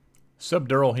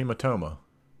Subdural hematoma.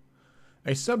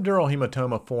 A subdural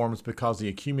hematoma forms because the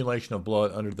accumulation of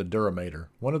blood under the dura mater,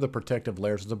 one of the protective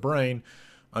layers of the brain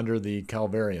under the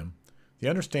calvarium. The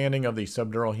understanding of the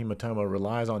subdural hematoma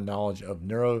relies on knowledge of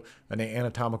neuro and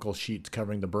anatomical sheets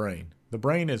covering the brain. The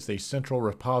brain is the central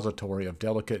repository of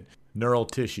delicate neural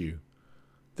tissue.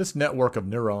 This network of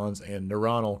neurons and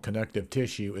neuronal connective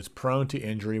tissue is prone to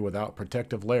injury without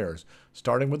protective layers,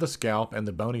 starting with the scalp and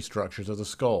the bony structures of the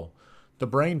skull. The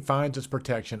brain finds its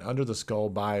protection under the skull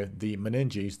by the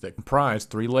meninges that comprise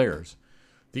three layers.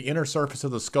 The inner surface of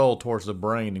the skull towards the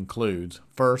brain includes,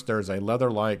 first, there is a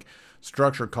leather-like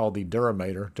structure called the dura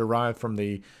mater, derived from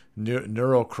the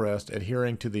neural crest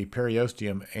adhering to the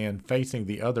periosteum and facing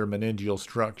the other meningeal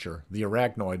structure, the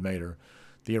arachnoid mater.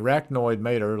 The arachnoid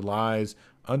mater lies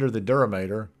under the dura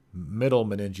mater, middle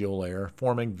meningeal layer,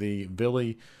 forming the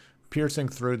villi, piercing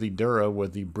through the dura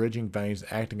with the bridging veins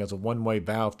acting as a one-way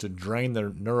valve to drain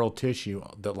the neural tissue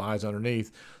that lies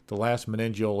underneath the last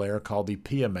meningeal layer called the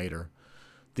pia mater.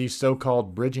 These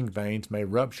so-called bridging veins may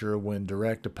rupture when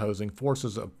direct opposing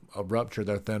forces rupture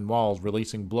their thin walls,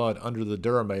 releasing blood under the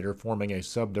dura mater, forming a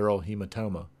subdural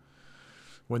hematoma.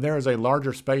 When there is a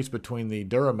larger space between the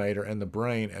dura mater and the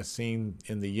brain, as seen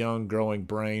in the young growing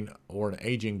brain or an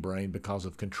aging brain because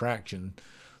of contraction,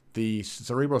 the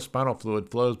cerebrospinal fluid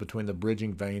flows between the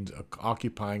bridging veins,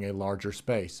 occupying a larger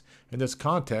space. In this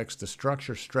context, the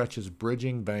structure stretches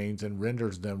bridging veins and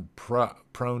renders them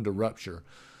prone to rupture.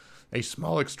 A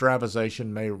small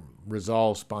extravasation may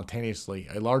resolve spontaneously.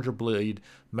 A larger bleed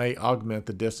may augment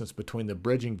the distance between the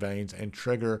bridging veins and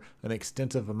trigger an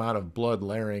extensive amount of blood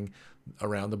layering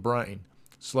around the brain,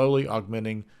 slowly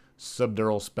augmenting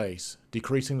subdural space,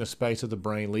 decreasing the space of the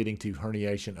brain, leading to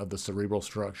herniation of the cerebral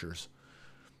structures.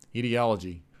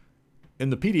 Etiology. In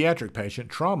the pediatric patient,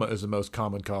 trauma is the most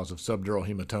common cause of subdural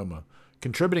hematoma.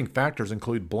 Contributing factors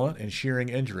include blunt and shearing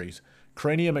injuries.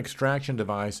 Cranium extraction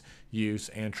device use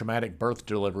and traumatic birth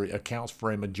delivery accounts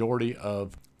for a majority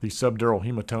of the subdural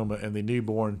hematoma in the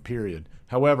newborn period.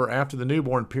 However, after the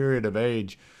newborn period of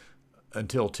age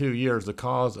until 2 years, the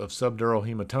cause of subdural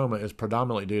hematoma is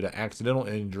predominantly due to accidental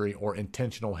injury or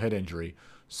intentional head injury.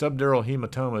 Subdural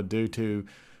hematoma due to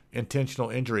intentional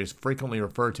injury is frequently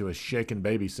referred to as shaken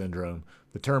baby syndrome.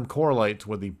 The term correlates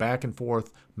with the back and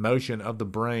forth motion of the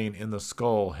brain in the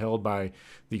skull held by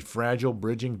the fragile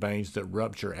bridging veins that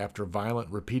rupture after violent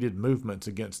repeated movements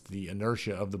against the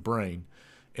inertia of the brain.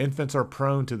 Infants are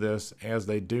prone to this as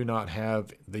they do not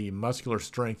have the muscular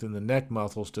strength in the neck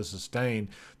muscles to sustain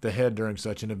the head during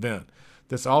such an event.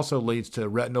 This also leads to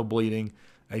retinal bleeding,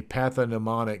 a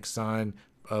pathognomonic sign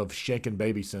of shaken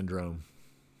baby syndrome.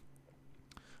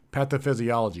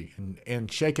 Pathophysiology. In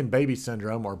shaken baby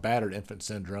syndrome or battered infant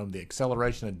syndrome, the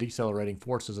acceleration and decelerating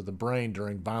forces of the brain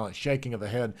during violent shaking of the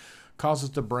head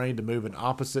causes the brain to move in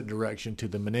opposite direction to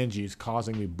the meninges,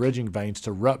 causing the bridging veins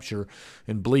to rupture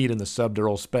and bleed in the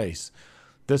subdural space.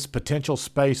 This potential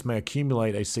space may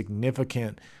accumulate a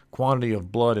significant quantity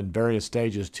of blood in various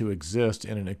stages to exist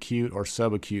in an acute or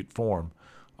subacute form.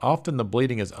 Often the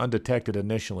bleeding is undetected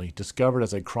initially, discovered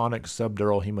as a chronic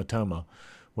subdural hematoma.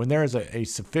 When there is a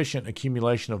sufficient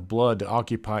accumulation of blood to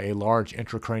occupy a large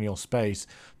intracranial space,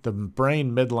 the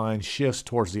brain midline shifts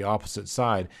towards the opposite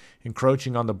side,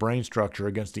 encroaching on the brain structure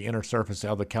against the inner surface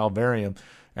of the calvarium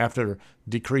after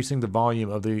decreasing the volume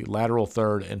of the lateral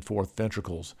third and fourth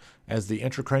ventricles. As the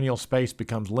intracranial space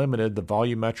becomes limited, the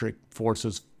volumetric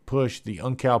forces push the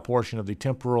uncal portion of the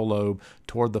temporal lobe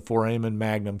toward the foramen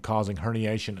magnum, causing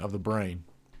herniation of the brain.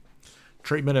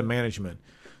 Treatment and management.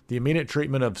 The immediate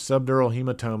treatment of subdural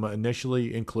hematoma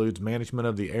initially includes management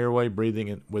of the airway,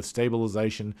 breathing with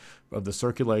stabilization of the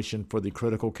circulation for the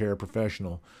critical care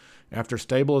professional. After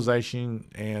stabilization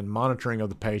and monitoring of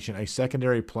the patient, a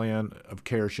secondary plan of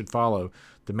care should follow.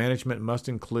 The management must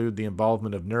include the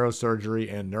involvement of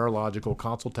neurosurgery and neurological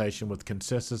consultation with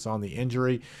consensus on the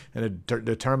injury and a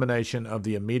determination of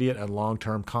the immediate and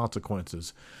long-term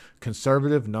consequences.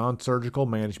 Conservative non-surgical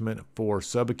management for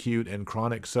subacute and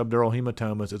chronic subdural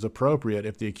hematomas is appropriate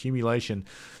if the accumulation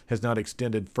has not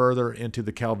extended further into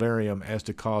the calvarium as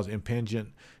to cause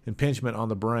impingement on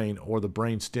the brain or the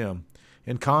brain stem.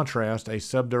 In contrast, a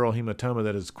subdural hematoma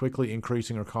that is quickly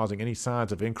increasing or causing any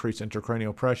signs of increased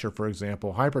intracranial pressure, for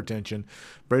example, hypertension,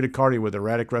 bradycardia with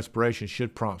erratic respiration,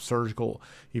 should prompt surgical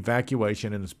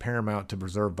evacuation and is paramount to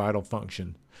preserve vital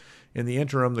function. In the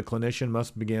interim, the clinician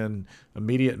must begin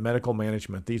immediate medical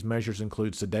management. These measures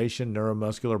include sedation,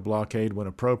 neuromuscular blockade when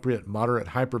appropriate, moderate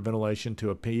hyperventilation to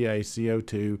a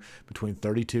PaCO2 between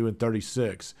 32 and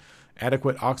 36,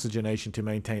 adequate oxygenation to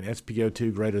maintain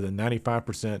SpO2 greater than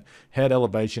 95%, head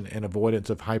elevation, and avoidance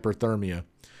of hyperthermia.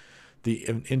 The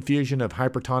infusion of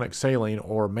hypertonic saline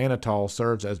or mannitol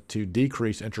serves as to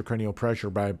decrease intracranial pressure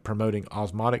by promoting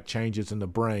osmotic changes in the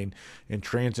brain and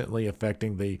transiently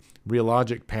affecting the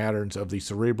rheologic patterns of the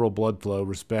cerebral blood flow,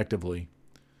 respectively.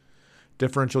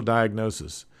 Differential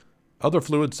diagnosis. Other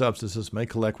fluid substances may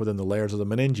collect within the layers of the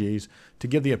meninges to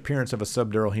give the appearance of a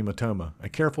subdural hematoma. A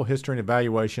careful history and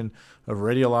evaluation of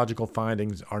radiological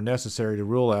findings are necessary to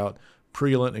rule out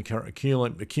purulent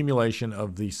accumulation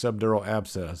of the subdural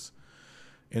abscess.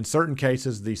 In certain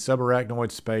cases, the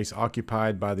subarachnoid space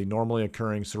occupied by the normally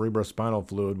occurring cerebrospinal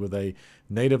fluid with a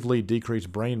natively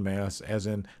decreased brain mass, as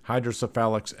in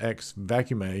hydrocephalus ex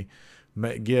vacuume,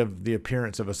 may give the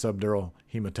appearance of a subdural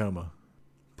hematoma.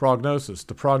 Prognosis.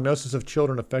 The prognosis of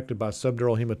children affected by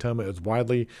subdural hematoma is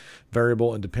widely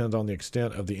variable and depends on the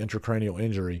extent of the intracranial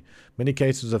injury. Many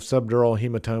cases of subdural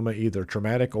hematoma, either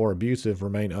traumatic or abusive,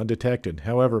 remain undetected.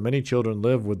 However, many children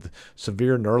live with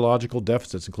severe neurological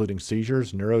deficits, including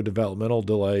seizures, neurodevelopmental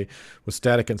delay, with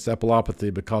static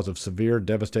encephalopathy because of severe,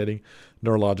 devastating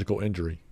neurological injury.